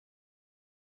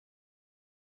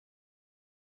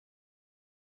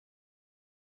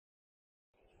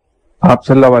آپ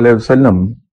صلی اللہ علیہ وسلم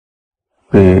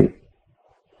پہ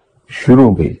شروع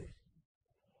میں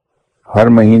ہر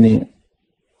مہینے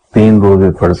 3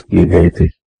 روزے فرض کیے گئے تھے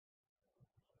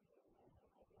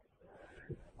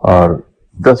اور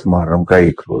 10 محرم کا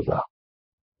 1 روزہ،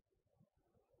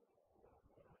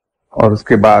 اور اس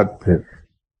کے بعد پھر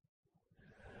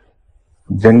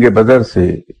جنگ بدر سے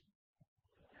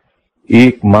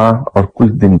 1 ماہ اور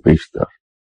کچھ دن پیشتر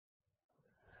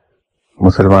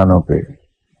مسلمانوں پہ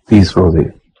 30 روزے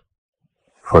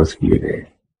فرض کیے گئے،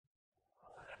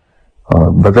 اور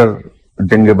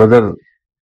جنگ بدر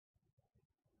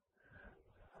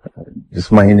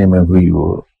جس مہینے میں ہوئی وہ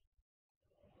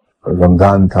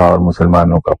رمضان تھا، اور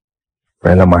مسلمانوں کا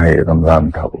پہلا ماہ رمضان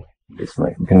تھا وہ جس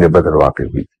میں جنگ بدر واقع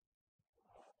ہوئی تھی۔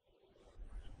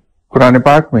 قرآن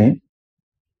پاک میں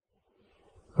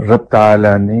رب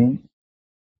تعالی نے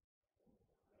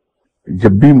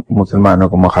جب بھی مسلمانوں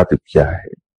کو مخاطب کیا ہے،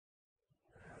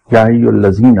 یا ایھا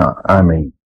الذین آمنوا،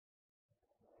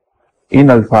 ان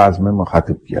الفاظ میں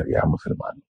مخاطب کیا گیا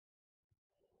مسلمان۔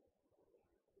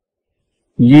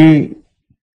 یہ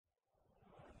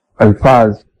الفاظ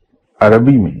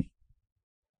عربی میں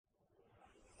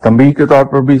تنبیہ کے طور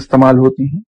پر بھی استعمال ہوتی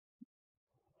ہیں،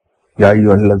 یا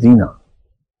ایھا الذین،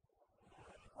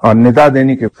 اور ندا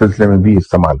دینے کے سلسلے میں بھی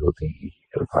استعمال ہوتے ہیں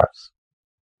یہ الفاظ۔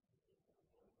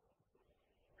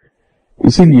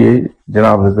 اسی لیے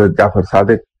جناب حضرت جعفر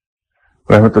صادق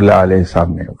رحمۃ اللہ علیہ صاحب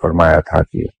نے فرمایا تھا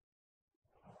کہ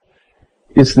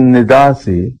اس ندا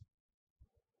سے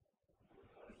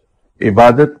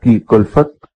عبادت کی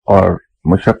کلفت اور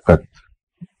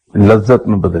مشقت لذت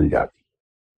میں بدل جاتی۔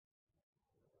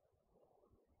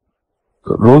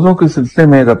 تو روزوں کے سلسلے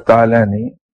میں رب تعالیٰ نے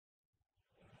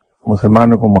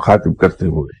مسلمانوں کو مخاطب کرتے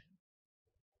ہوئے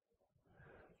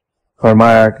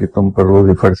فرمایا کہ تم پر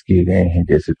روزے فرض کیے گئے ہیں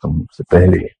جیسے تم سے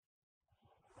پہلے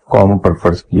قوموں پر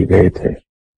فرض کیے گئے تھے۔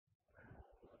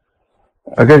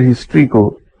 اگر ہسٹری کو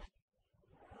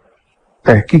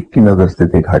تحقیق کی نظر سے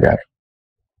دیکھا جائے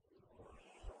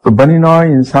تو بنی نوع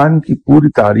انسان کی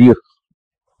پوری تاریخ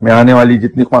میں آنے والی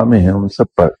جتنی قومیں ہیں ان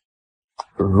سب پر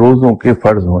روزوں کے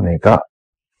فرض ہونے کا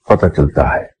پتہ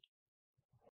چلتا ہے۔